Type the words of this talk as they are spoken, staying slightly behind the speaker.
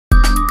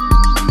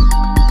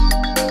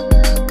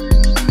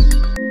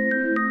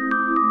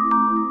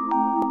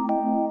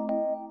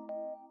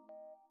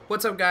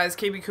What's up guys,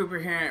 KB Cooper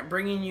here,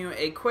 bringing you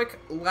a quick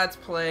Let's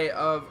Play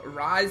of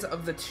Rise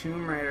of the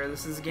Tomb Raider.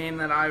 This is a game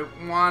that I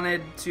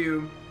wanted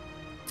to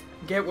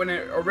get when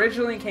it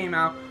originally came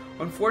out.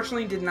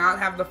 Unfortunately, did not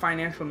have the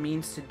financial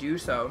means to do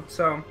so.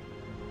 So,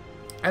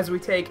 as we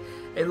take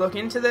a look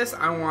into this,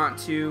 I want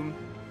to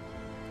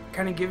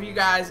kind of give you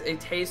guys a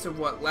taste of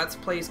what Let's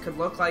Plays could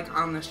look like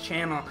on this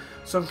channel.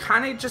 So I'm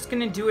kind of just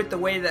going to do it the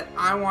way that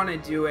I want to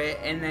do it,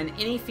 and then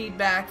any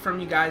feedback from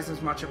you guys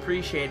is much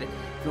appreciated.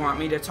 If you want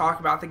me to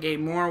talk about the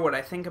game more, what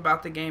I think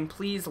about the game,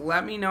 please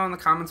let me know in the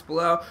comments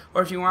below.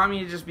 Or if you want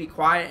me to just be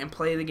quiet and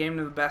play the game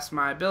to the best of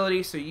my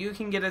ability so you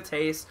can get a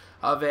taste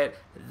of it,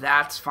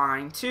 that's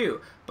fine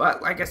too.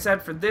 But like I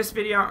said, for this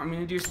video, I'm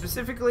going to do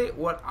specifically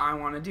what I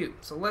want to do.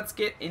 So let's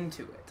get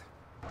into it.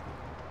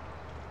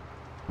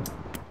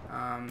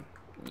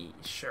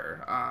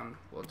 Sure,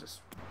 we'll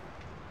just,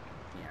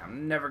 yeah,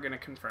 I'm never gonna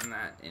confirm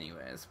that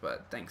anyways,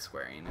 but thanks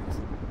Square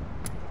Enix.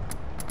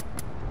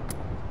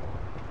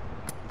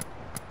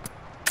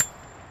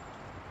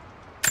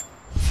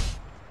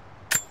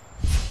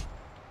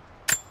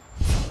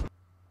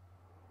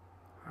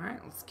 Alright,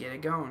 let's get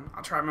it going.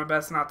 I'll try my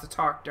best not to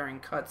talk during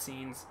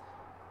cutscenes,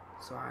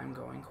 so I'm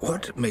going quiet.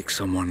 What makes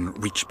someone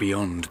reach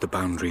beyond the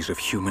boundaries of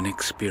human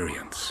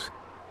experience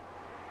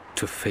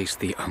to face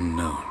the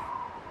unknown?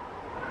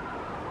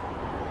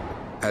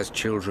 As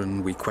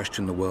children, we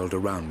question the world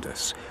around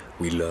us.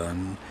 We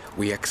learn,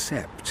 we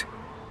accept,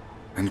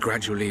 and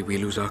gradually we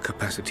lose our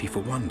capacity for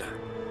wonder.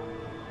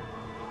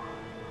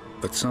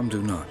 But some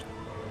do not.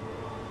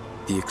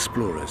 The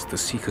explorers, the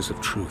seekers of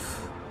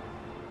truth.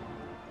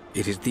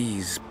 It is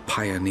these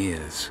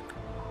pioneers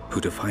who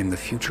define the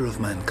future of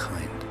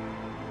mankind.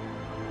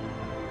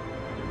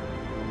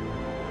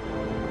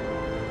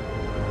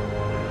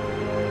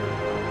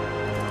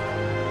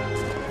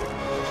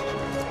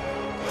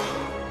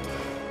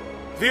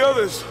 The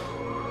others,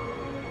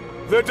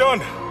 they're done.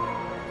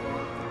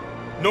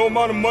 No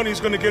amount of money is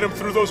gonna get them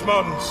through those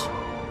mountains.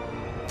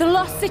 The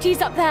lost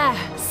city's up there,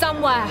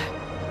 somewhere.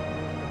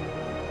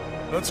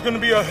 That's gonna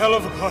be a hell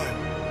of a climb.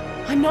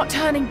 I'm not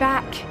turning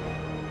back.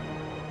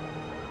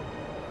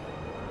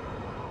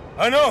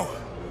 I know.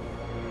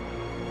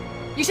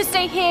 You should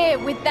stay here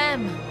with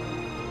them.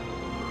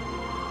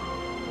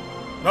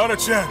 Not a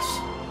chance.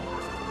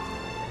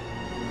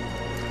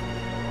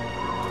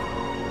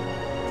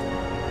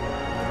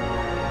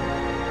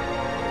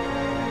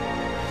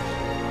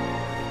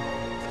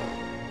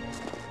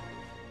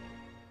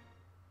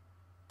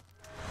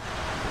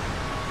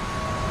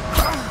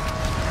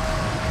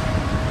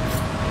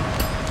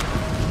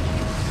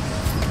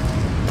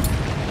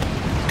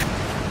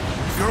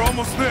 You're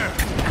almost there.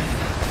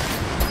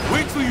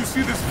 Wait till you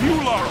see this view,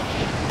 Lara.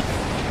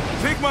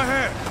 Take my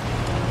hand.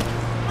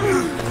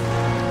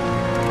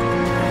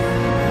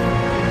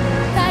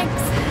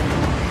 Thanks.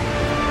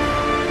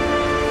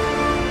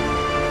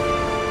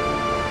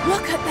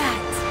 Look at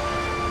that.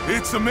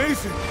 It's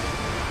amazing.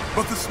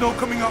 But the snow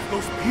coming off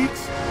those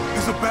peaks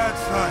is a bad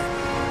sign.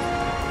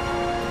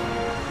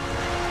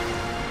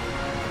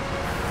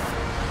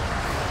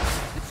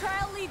 The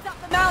trail leads up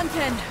the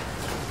mountain.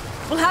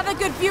 We'll have a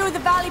good view of the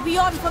valley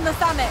beyond from the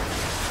summit.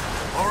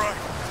 All right,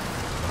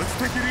 let's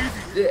take it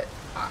easy.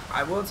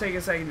 I will take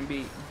a second to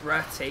be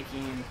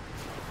breathtaking.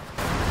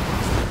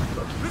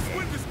 This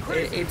wind is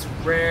crazy. It's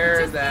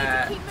rare Just need to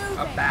that keep moving.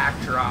 a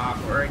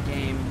backdrop or a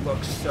game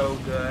looks so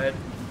good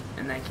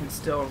and they can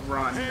still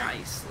run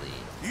nicely.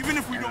 Even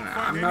if we And don't find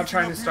I'm not anything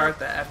trying to up start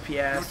the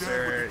here, FPS you're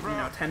or, dead with the you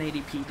know, crowd.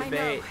 1080p I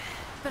debate, know,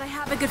 but I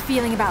have a good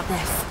feeling about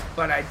this.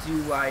 but I do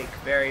like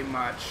very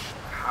much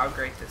how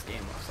great this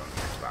game looks on the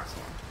Xbox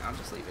One. I'll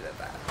just leave it at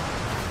that.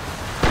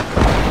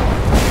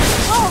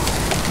 Oh,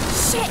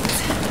 shit!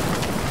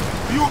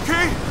 You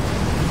okay?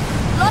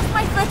 Lost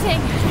my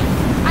footing.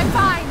 I'm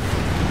fine.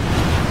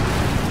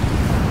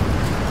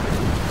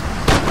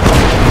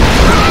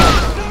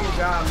 Good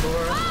job,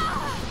 Laura.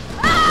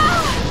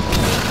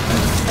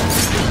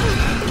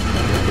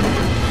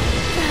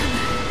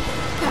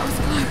 That was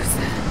close.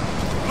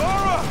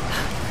 Lara!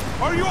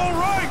 Are you all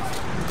right?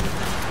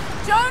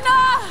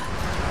 Jonah!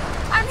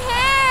 I'm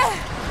here!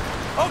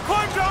 I'll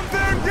climb down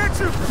there and get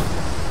you!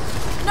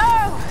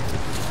 No!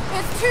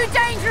 It's too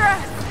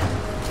dangerous!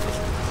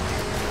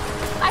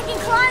 I can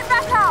climb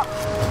back up!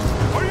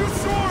 Are you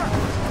sure?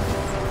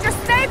 Just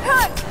stay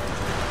put!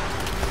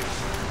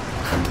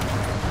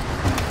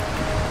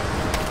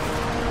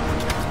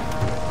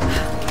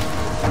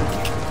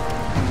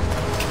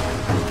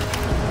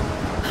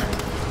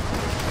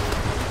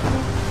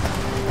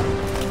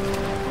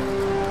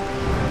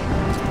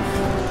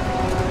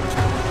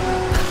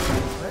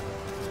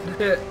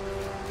 Hit.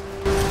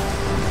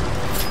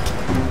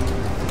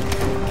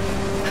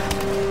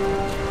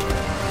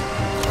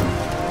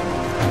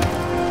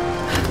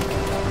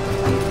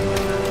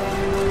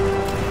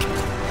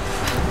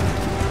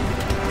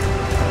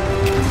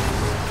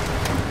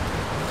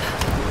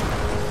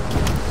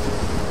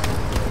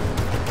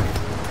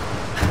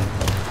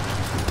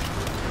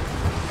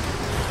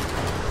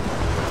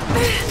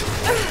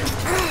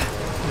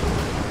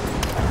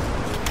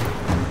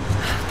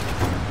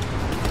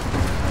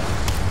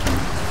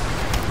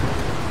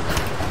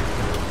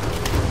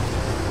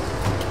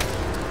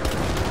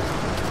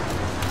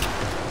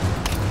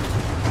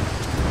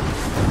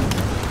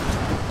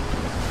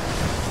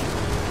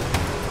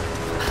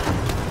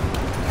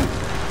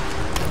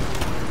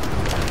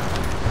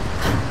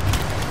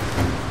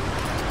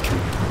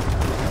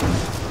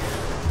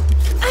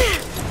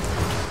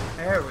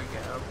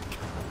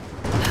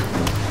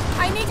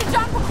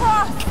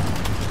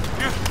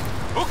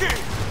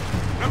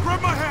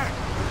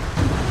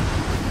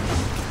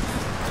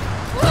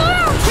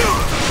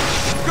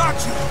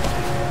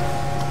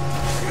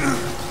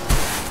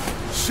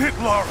 Shit,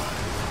 Lara!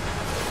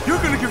 You're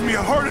gonna give me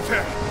a heart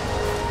attack!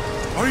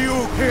 Are you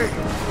okay?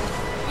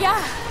 Yeah.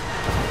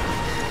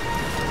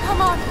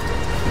 Come on.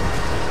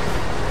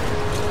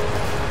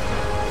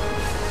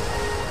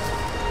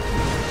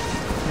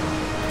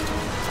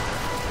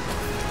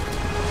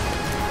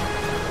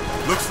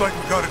 Looks like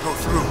we gotta go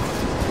through.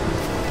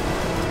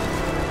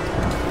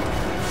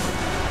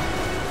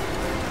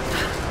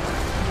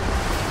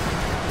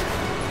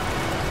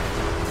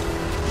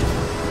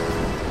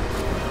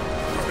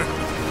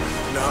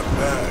 Not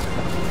bad.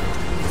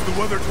 If the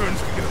weather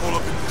turns, we can hold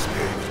up in this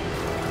cave.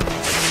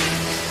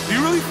 Do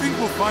you really think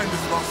we'll find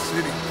this lost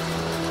city?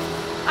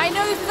 I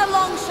know this is a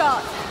long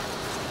shot,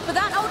 but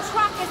that old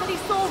tracker said he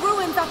saw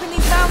ruins up in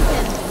these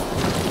mountains.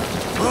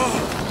 Well,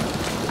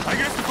 I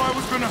guess if I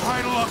was gonna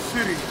hide a lost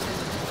city,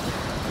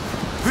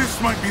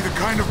 this might be the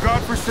kind of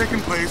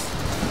godforsaken place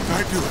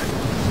I'd do it.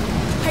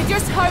 I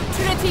just hope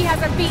Trinity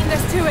hasn't beaten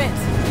us to it.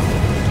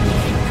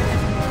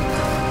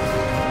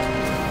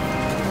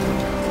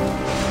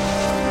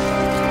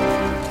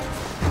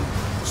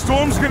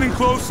 Storm's getting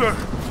closer.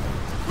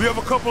 We have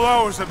a couple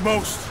hours at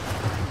most.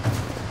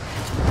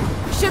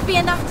 Should be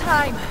enough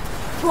time.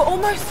 We're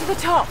almost to the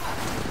top.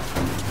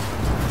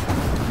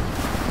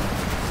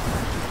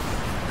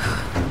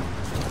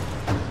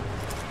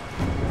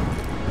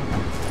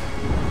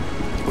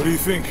 What do you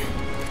think?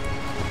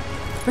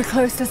 We're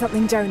close to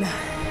something, Jonah.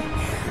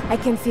 I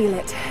can feel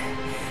it.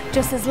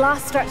 Just this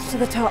last stretch to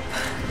the top.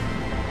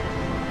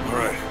 All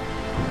right.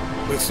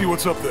 Let's see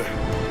what's up there.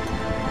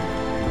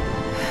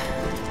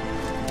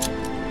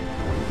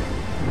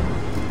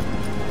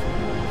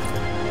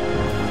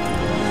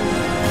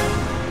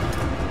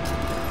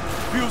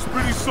 Feels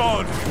pretty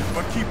solid,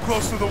 but keep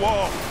close to the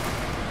wall.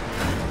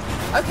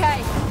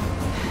 Okay.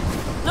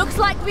 Looks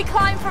like we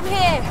climb from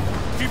here.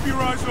 Keep your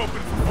eyes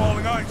open for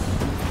falling ice.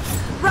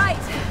 Right.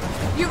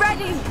 You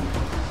ready?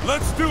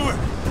 Let's do it!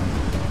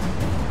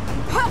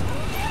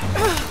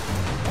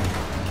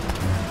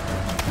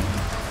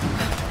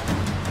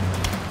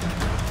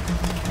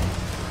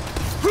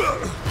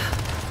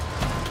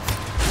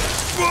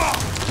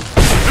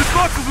 There's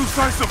lots of loose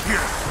ice up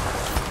here!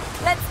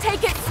 Let's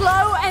take it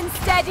slow and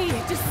steady.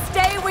 Just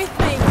stay with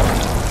me.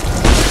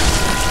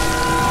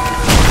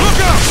 Look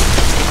out!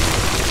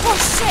 Oh,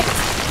 shit!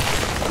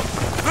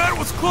 That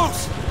was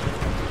close!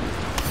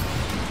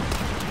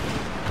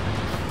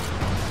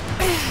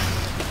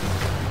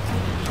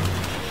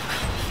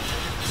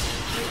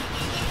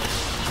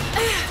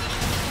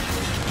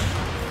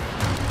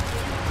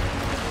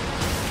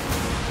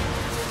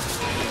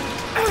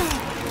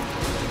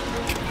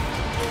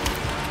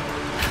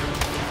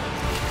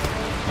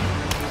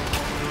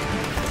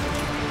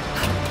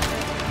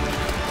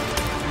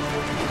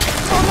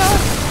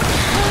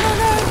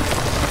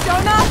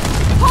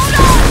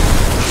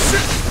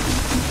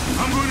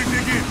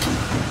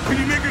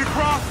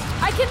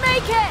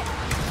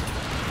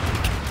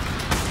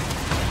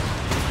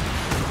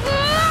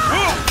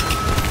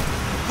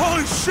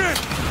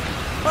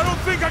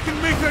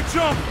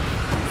 Jump!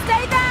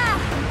 Stay there!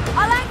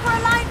 I'll anchor a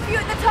line for you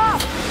at the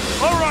top!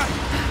 Alright,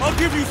 I'll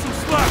give you some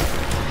slack.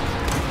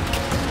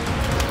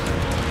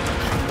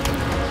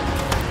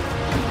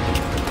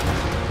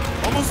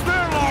 Almost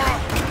there, Lara!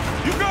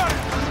 You got it!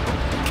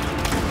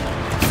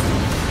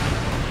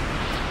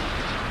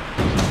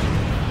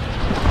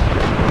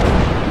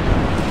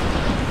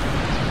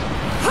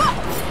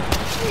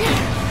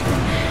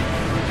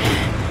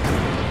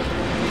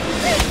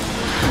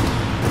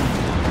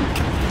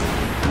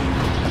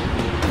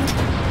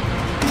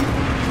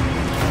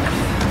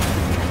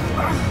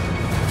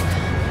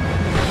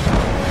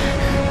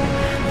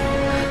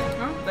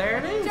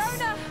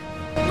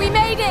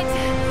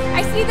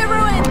 See the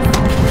ruins!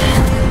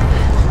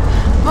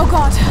 Oh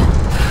God!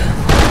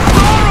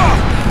 Lara!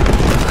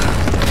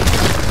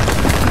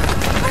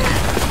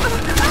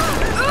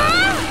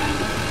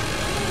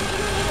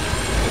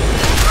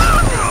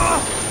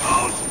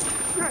 Oh,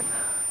 shit!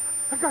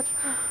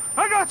 I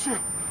got you!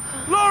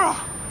 Lara!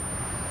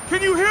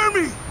 Can you hear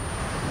me?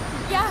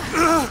 Yeah.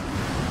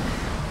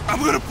 I'm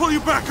gonna pull you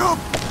back up!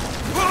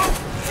 Oh,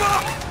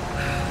 fuck!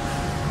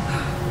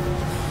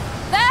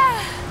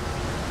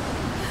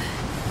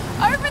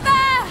 Over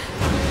there!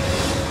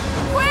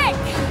 Quick!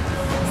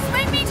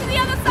 Swing me to the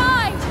other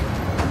side!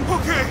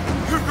 Okay,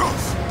 here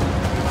goes.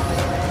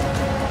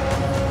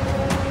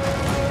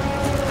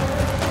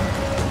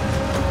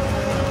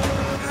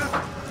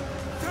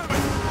 Damn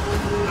it!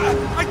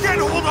 I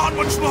can't hold on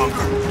much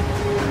longer!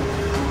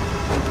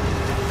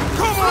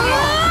 Come on!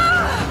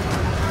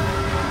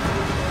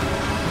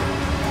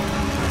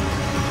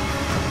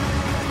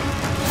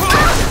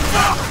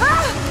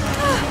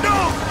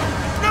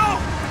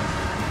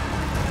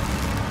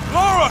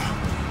 Lara!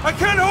 I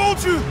can't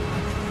hold you!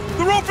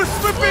 The rope is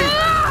slipping!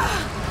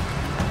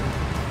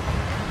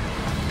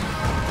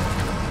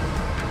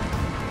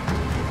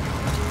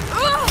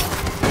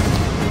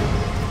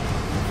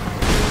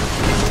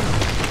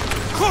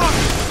 Climb!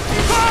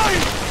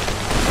 Climb!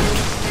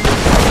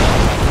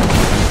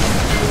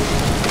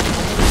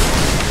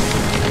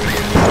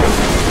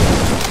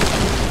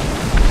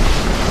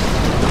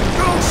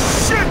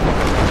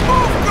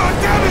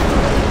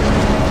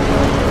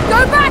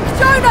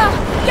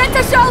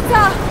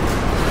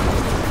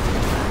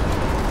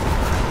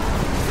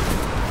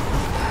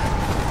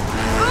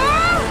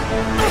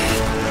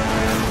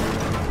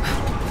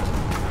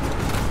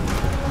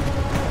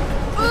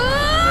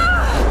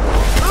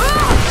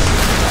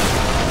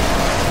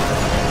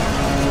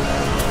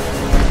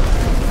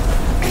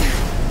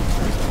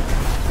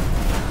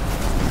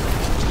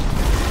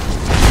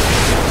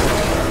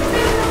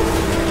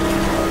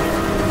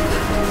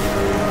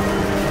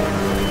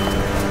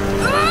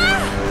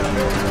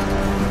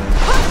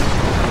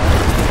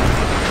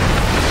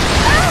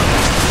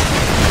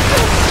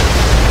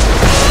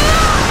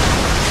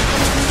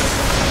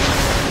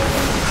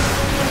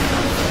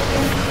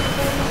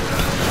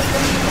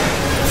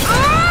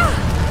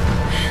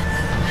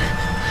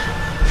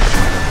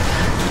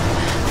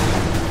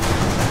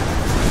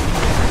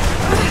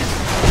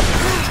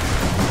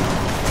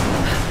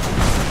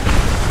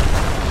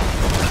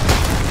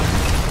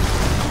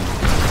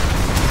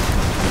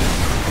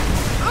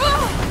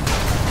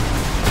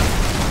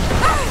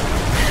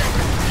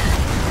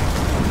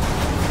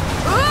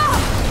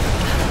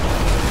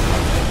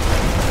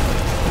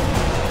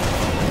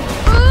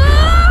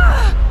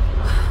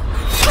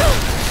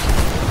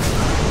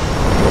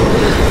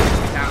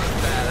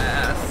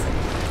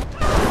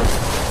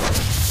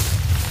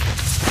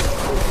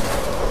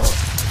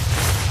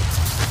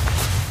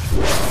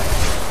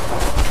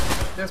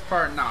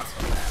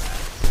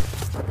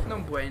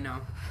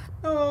 bueno.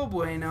 No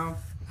bueno.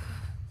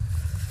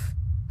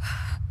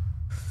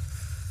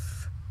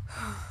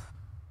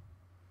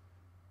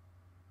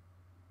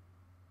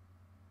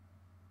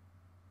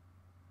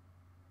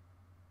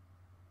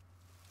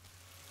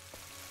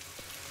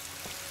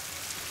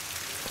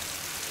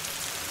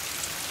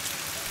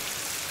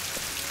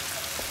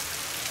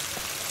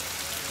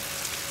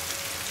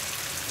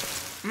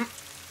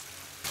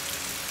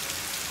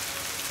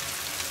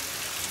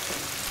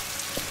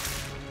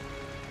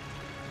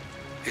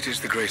 It is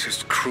the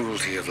greatest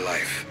cruelty of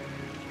life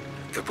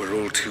that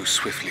we're all too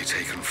swiftly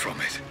taken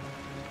from it.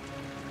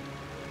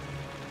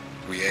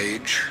 We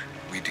age,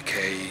 we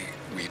decay,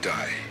 we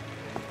die.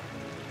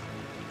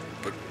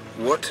 But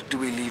what do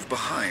we leave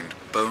behind?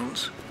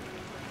 Bones?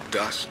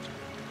 Dust?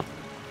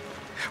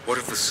 What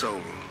of the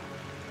soul?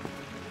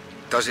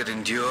 Does it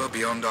endure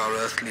beyond our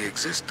earthly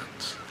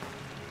existence?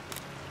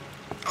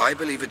 I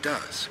believe it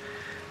does.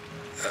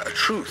 A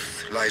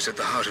truth lies at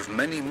the heart of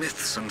many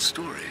myths and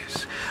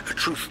stories. A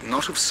truth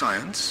not of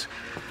science,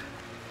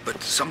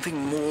 but something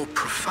more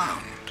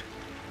profound.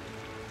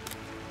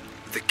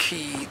 The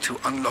key to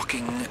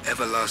unlocking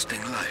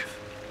everlasting life.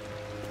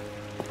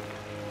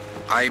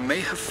 I may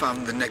have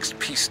found the next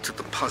piece to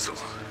the puzzle,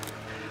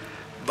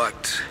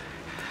 but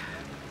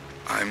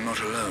I'm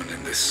not alone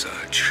in this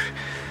search.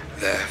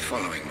 They're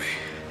following me,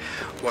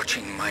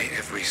 watching my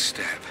every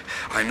step.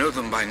 I know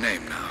them by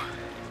name now.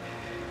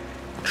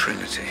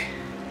 Trinity.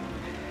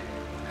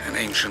 An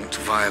ancient,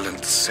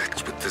 violent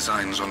sect with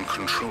designs on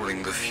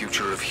controlling the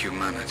future of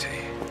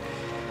humanity.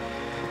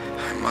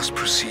 I must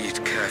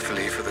proceed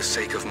carefully for the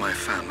sake of my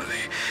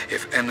family.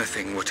 If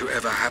anything were to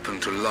ever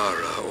happen to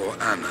Lara or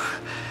Anna,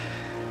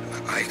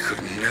 I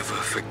could never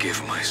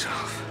forgive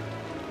myself.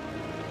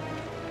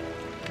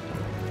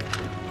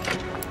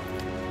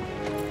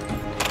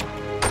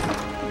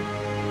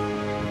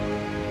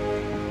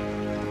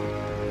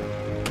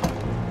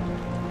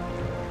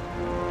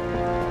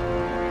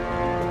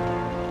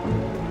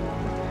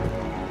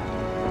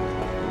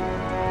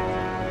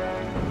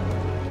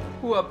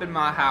 Who up in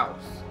my house?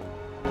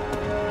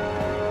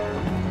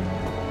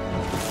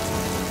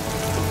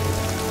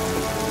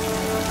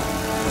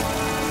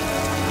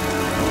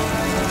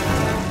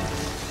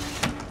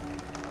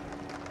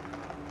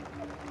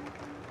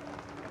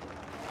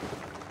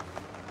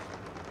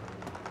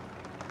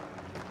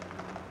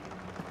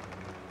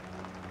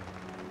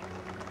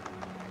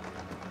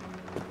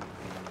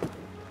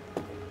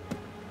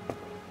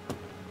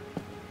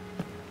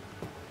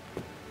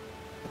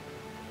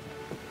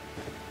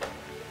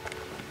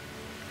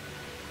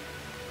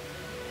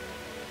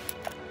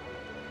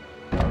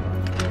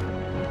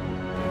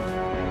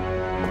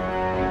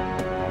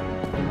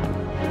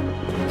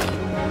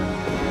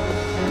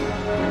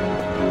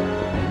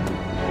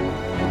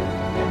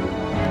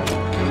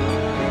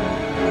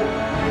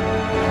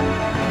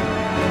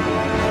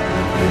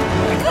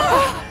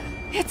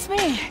 It's me.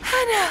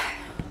 Anna!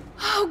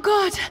 Oh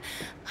God,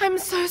 I'm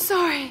so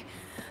sorry.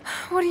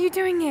 What are you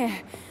doing here?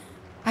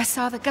 I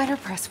saw the gutter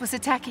press was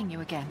attacking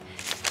you again.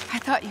 I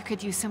thought you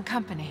could use some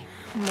company.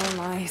 No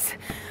lies.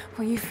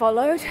 Were you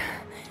followed?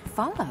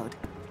 Followed?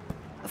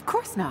 Of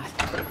course not.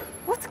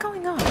 What's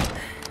going on?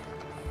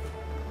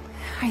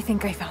 I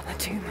think I found the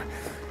tomb.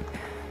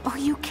 Oh,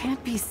 you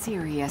can't be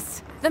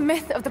serious. The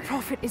myth of the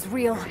prophet is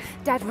real.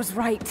 Dad was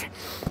right.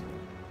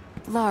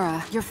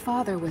 Lara, your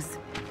father was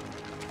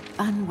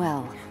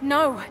unwell.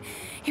 No,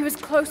 he was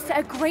close to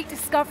a great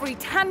discovery,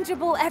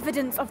 tangible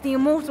evidence of the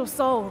immortal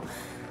soul.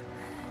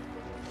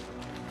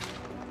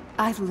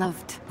 I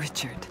loved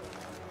Richard.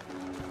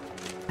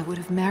 I would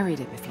have married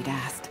him if he'd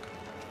asked.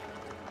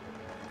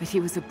 But he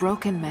was a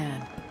broken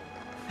man.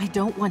 I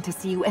don't want to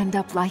see you end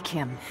up like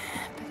him.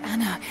 But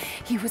Anna,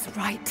 he was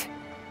right.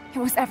 It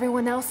was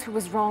everyone else who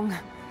was wrong.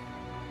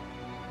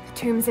 The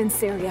tomb's in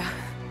Syria.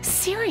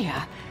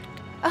 Syria?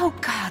 Oh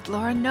God,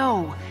 Laura,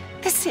 no.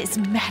 This is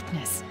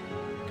madness.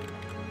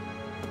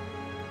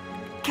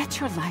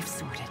 Get your life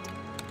sorted.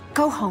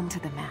 Go home to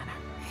the manor.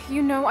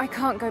 You know I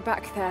can't go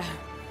back there.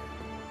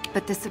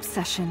 But this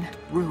obsession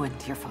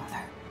ruined your father.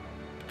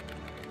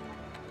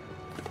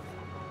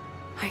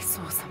 I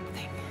saw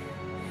something.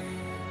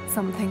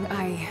 Something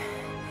I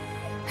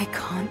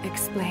can't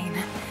explain.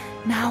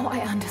 Now I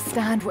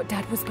understand what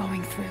Dad was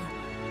going through.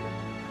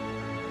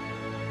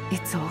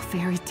 It's all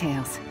fairy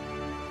tales.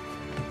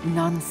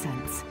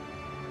 Nonsense.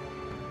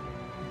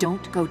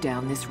 Don't go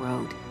down this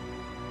road.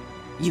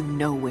 You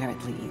know where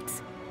it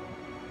leads.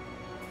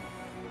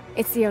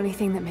 It's the only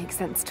thing that makes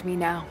sense to me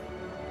now.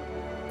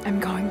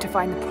 I'm going to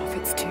find the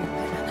Prophet's tomb,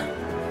 Anna.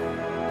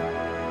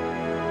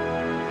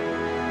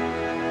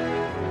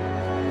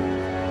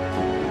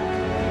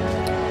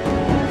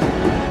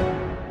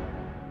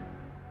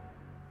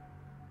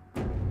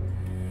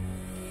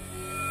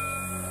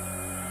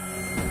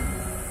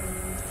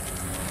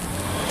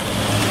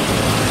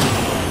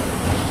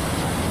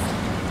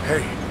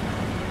 Hey,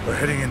 we're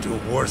heading into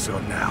a war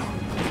zone now.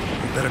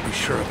 We better be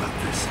sure about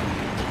this.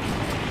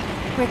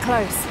 We're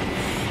close.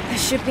 There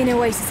should be an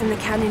oasis in the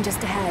canyon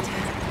just ahead.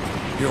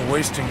 You're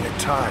wasting your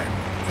time.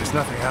 There's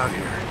nothing out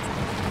here.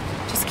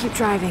 keep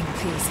driving,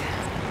 please.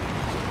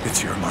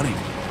 It's your money.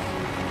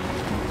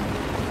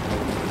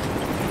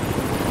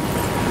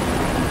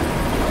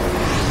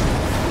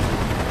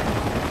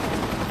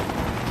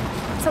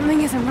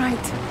 Something isn't right.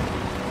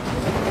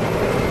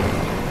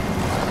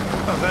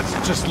 Oh,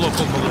 that's just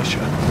local militia.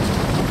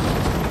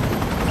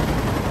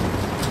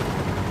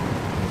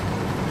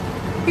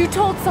 You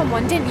told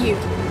someone, didn't you?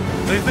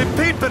 They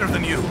paid better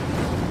than you.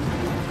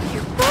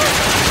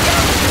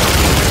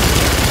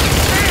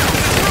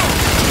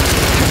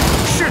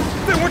 Shit!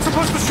 They weren't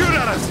supposed to shoot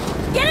at us!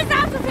 Get us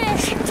out of here!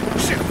 Shit!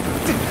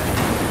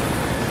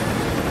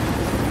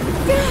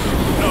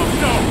 No,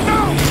 no,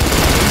 no!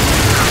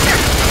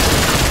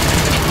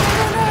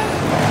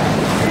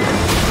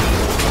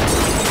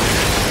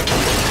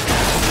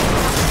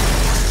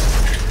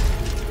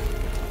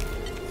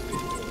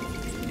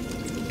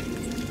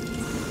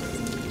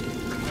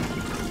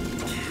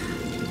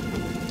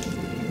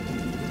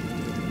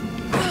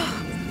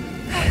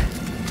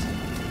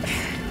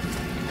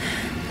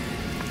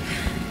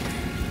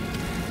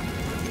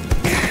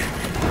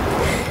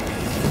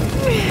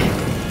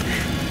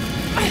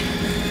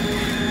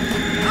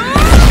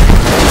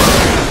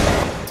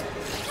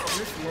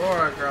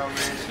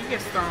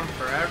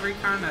 For every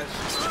kind of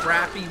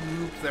scrappy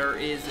loop there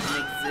is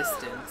in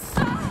existence.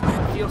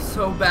 I feel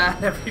so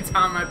bad every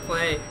time I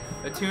play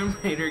a Tomb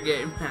Raider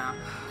game now,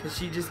 because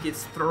she just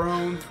gets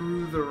thrown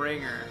through the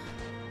ringer.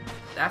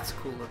 That's a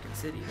cool looking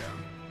city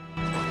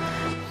though.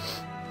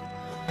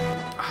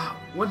 Oh,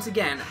 once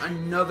again,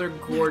 another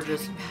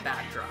gorgeous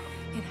backdrop.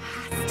 It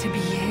has to be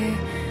here.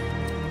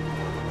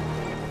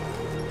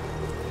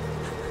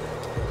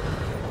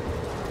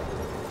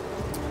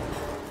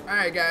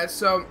 Alright guys,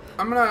 so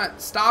I'm gonna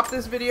stop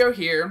this video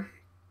here.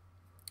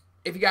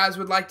 If you guys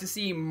would like to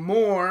see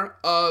more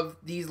of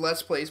these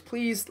Let's Plays,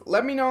 please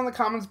let me know in the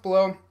comments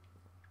below,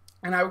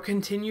 and I will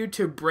continue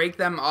to break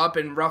them up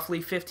in roughly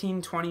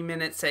 15-20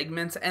 minute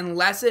segments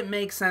unless it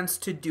makes sense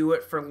to do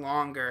it for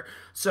longer.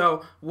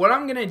 So what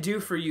I'm gonna do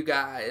for you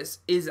guys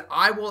is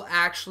I will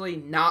actually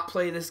not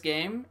play this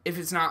game if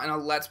it's not in a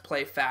Let's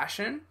Play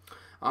fashion.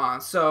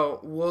 So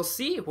we'll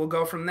see. We'll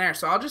go from there.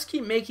 So I'll just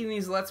keep making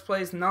these Let's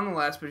Plays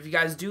nonetheless, but if you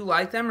guys do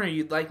like them or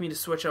you'd like me to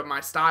switch up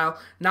my style,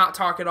 not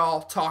talk at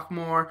all, talk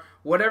more,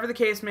 whatever the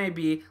case may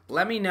be,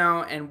 let me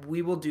know and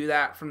we will do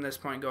that from this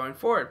point going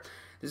forward.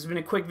 This has been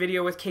a quick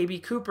video with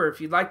KB Cooper. If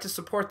you'd like to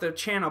support the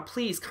channel,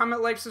 please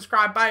comment, like,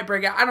 subscribe, buy it,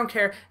 break it. I don't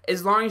care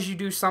as long as you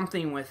do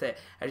something with it.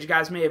 As you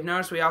guys may have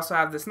noticed, we also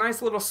have this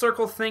nice little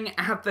circle thing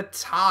at the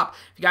top.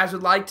 If you guys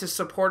would like to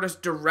support us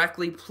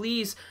directly,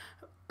 please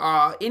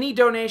any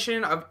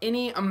donation of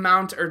any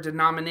amount or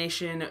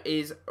denomination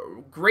is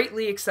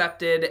greatly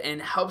accepted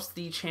and helps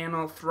the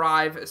channel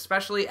thrive,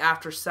 especially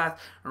after Seth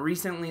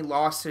recently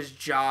lost his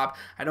job.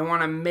 I don't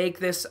want to make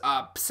this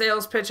a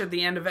sales pitch at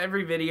the end of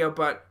every video,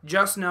 but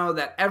just know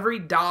that every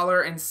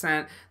dollar and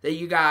cent that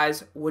you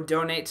guys would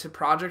donate to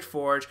Project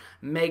Forge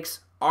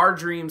makes our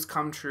dreams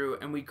come true,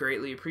 and we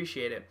greatly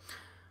appreciate it.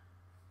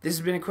 This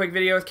has been a quick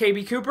video with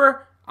KB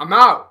Cooper. I'm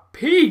out.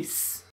 Peace!